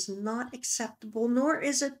planet is not acceptable, nor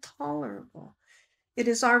is it tolerable. It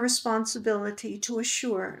is our responsibility to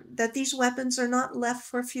assure that these weapons are not left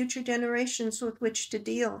for future generations with which to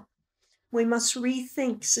deal. We must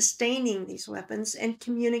rethink sustaining these weapons and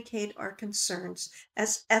communicate our concerns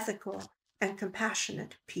as ethical and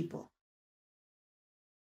compassionate people.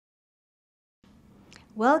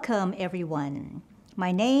 Welcome, everyone.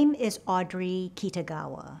 My name is Audrey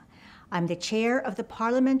Kitagawa. I'm the chair of the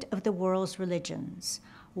Parliament of the World's Religions,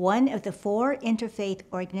 one of the 4 interfaith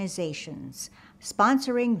organizations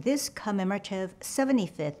sponsoring this commemorative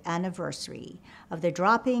 75th anniversary of the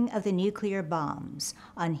dropping of the nuclear bombs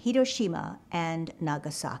on Hiroshima and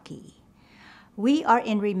Nagasaki. We are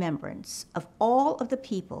in remembrance of all of the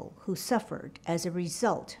people who suffered as a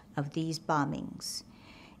result of these bombings.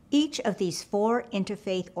 Each of these 4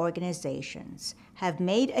 interfaith organizations have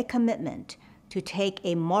made a commitment to take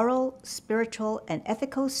a moral, spiritual, and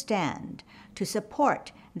ethical stand to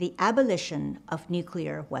support the abolition of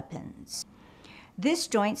nuclear weapons. This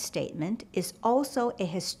joint statement is also a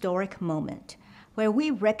historic moment where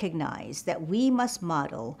we recognize that we must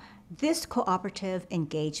model this cooperative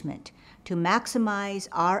engagement to maximize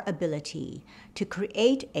our ability to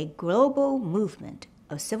create a global movement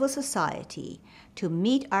of civil society to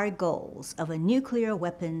meet our goals of a nuclear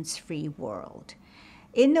weapons-free world.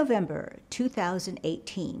 In November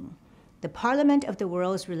 2018, the Parliament of the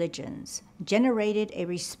World's Religions generated a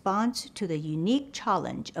response to the unique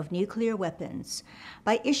challenge of nuclear weapons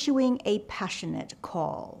by issuing a passionate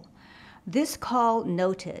call. This call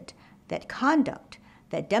noted that conduct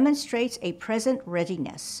that demonstrates a present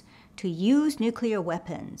readiness to use nuclear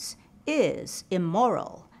weapons is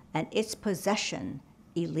immoral and its possession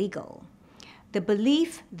illegal. The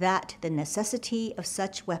belief that the necessity of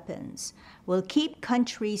such weapons will keep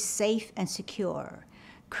countries safe and secure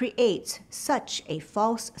creates such a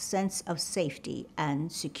false sense of safety and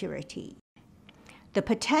security. The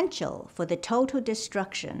potential for the total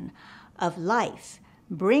destruction of life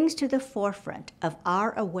brings to the forefront of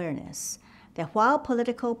our awareness that while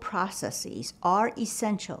political processes are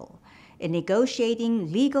essential in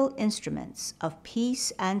negotiating legal instruments of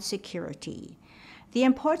peace and security, the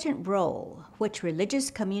important role which religious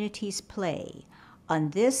communities play on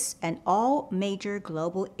this and all major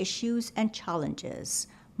global issues and challenges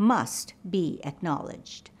must be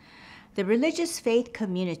acknowledged. The religious faith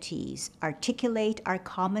communities articulate our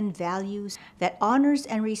common values that honors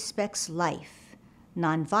and respects life,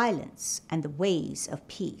 nonviolence, and the ways of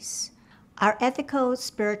peace. Our ethical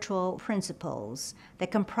spiritual principles that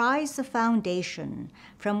comprise the foundation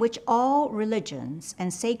from which all religions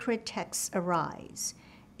and sacred texts arise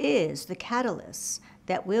is the catalyst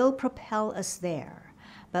that will propel us there,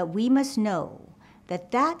 but we must know that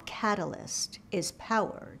that catalyst is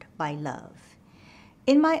powered by love.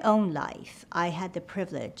 In my own life, I had the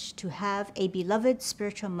privilege to have a beloved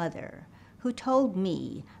spiritual mother who told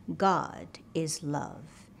me God is love.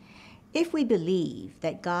 If we believe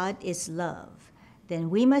that God is love, then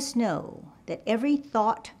we must know that every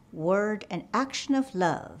thought, word, and action of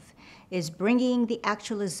love is bringing the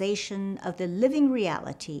actualization of the living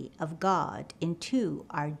reality of God into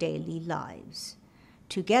our daily lives.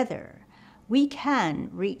 Together, we can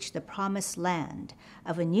reach the promised land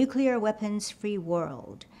of a nuclear weapons-free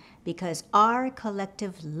world because our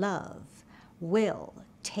collective love will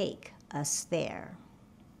take us there.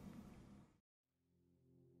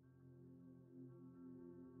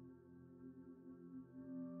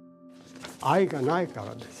 愛がないか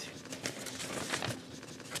らですよ。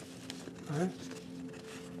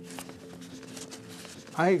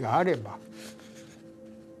愛があれば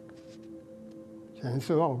戦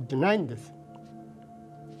争は起きないんです。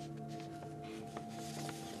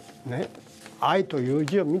ね、愛という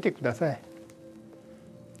字を見てください。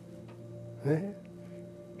ね、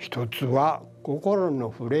一つは心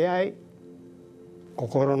の触れ合い、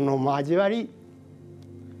心の交わり、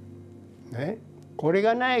ね、これ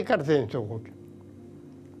がないから戦争が起きる。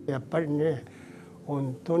やっぱりね、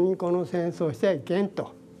本当にこの戦争してはいけん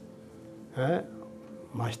と、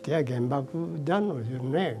ましてや原爆弾の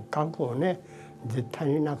ね核をね絶対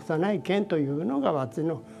になくさないけんというのが私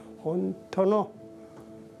の本当の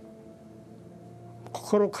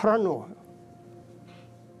心からの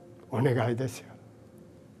お願いですよ。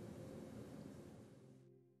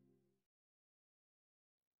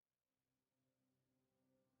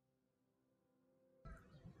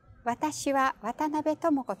私は渡辺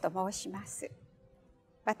智子と申します。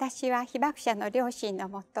私は被爆者の両親の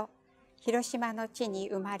もと、広島の地に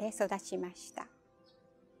生まれ育ちました。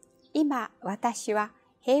今、私は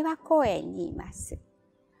平和公園にいます。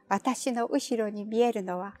私の後ろに見える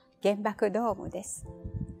のは原爆ドームです。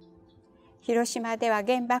広島では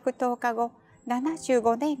原爆投下後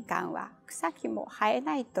75年間は草木も生え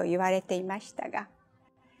ないと言われていましたが、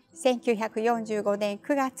1945年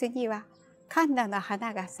9月にはカンナの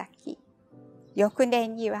花が咲き、翌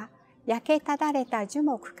年には焼けただれた樹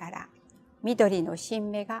木から緑の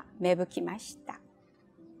新芽が芽吹きました。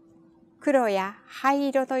黒や灰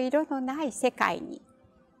色の色のない世界に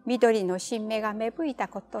緑の新芽が芽吹いた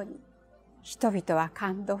ことに、人々は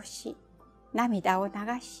感動し、涙を流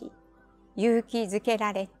し、勇気づけ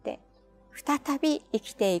られて、再び生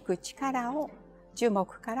きていく力を樹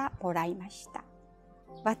木からもらいました。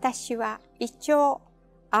私はイチョウ、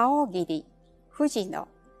青桐、藤の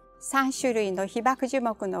3種類の被爆樹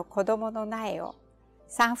木の子供の苗を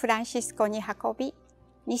サンフランシスコに運び、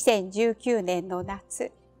2019年の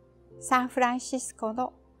夏、サンフランシスコ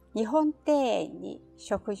の日本庭園に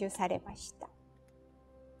植樹されました。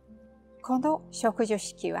この植樹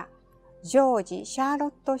式は、ジョージ・シャーロ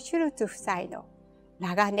ット・シュルツ夫妻の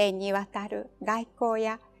長年にわたる外交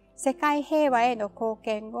や世界平和への貢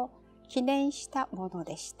献を記念したもの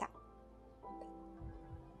でした。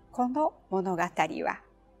この物語は、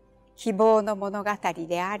希望の物語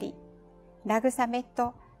であり、慰め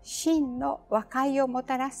と真の和解をも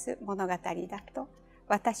たらす物語だと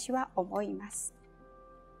私は思います。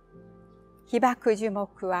被爆樹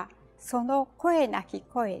木はその声なき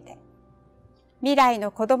声で、未来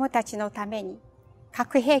の子供たちのために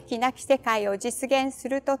核兵器なき世界を実現す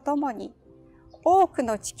るとともに、多く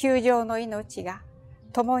の地球上の命が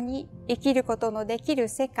共に生きることのできる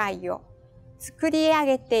世界を作り上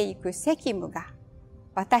げていく責務が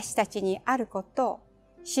私たちにあることを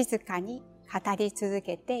静かに語り続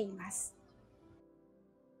けています。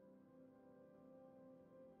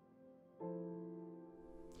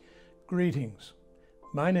Greetings.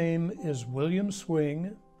 My name is William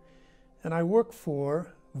Swing, and I work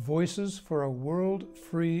for Voices for a World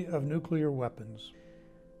Free of Nuclear Weapons.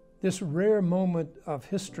 This rare moment of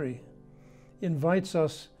history invites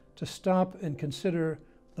us to stop and consider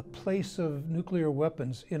the place of nuclear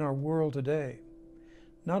weapons in our world today,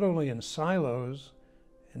 not only in silos,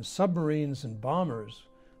 in submarines and bombers,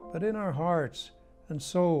 but in our hearts and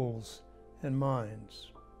souls and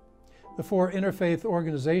minds. The four interfaith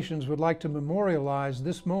organizations would like to memorialize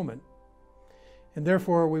this moment, and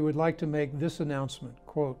therefore we would like to make this announcement,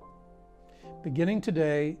 quote, beginning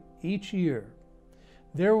today, each year,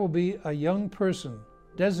 there will be a young person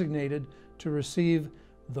designated to receive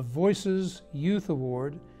the Voices Youth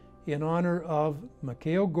Award in honor of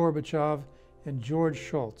Mikhail Gorbachev and George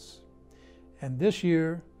Shultz. And this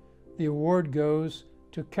year, the award goes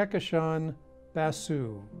to Kehkashan,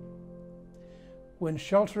 Basu. When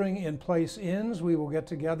sheltering in place ends, we will get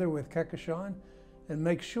together with Kehkashan and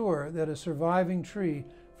make sure that a surviving tree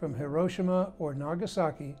from Hiroshima or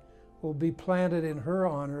Nagasaki will be planted in her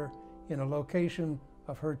honor in a location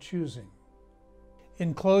of her choosing.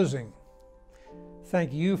 In closing,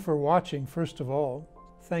 thank you for watching, first of all.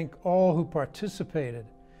 Thank all who participated.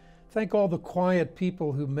 Thank all the quiet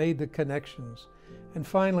people who made the connections. And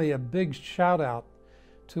finally, a big shout out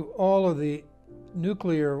to all of the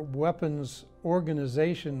nuclear weapons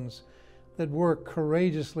organizations that work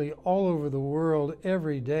courageously all over the world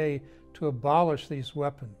every day to abolish these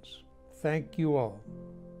weapons. Thank you all.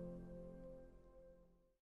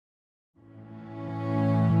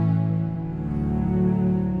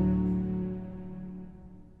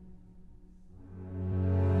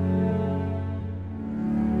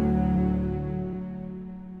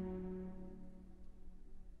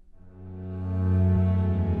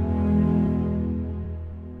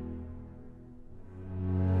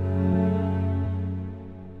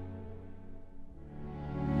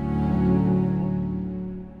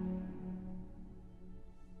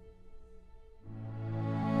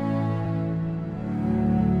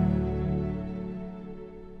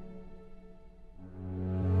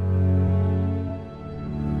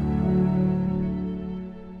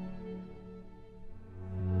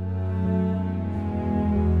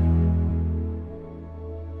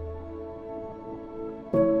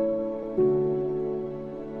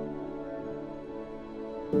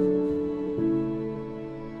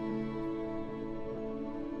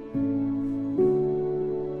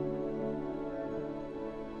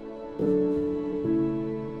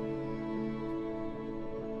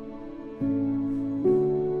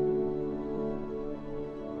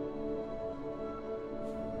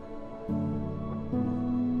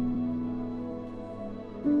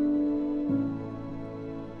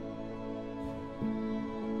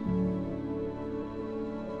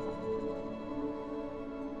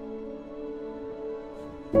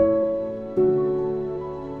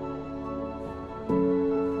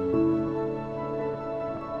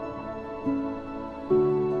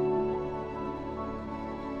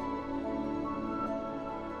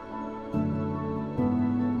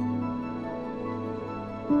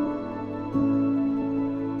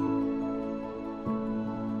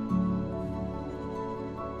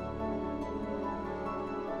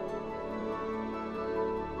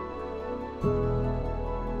 you.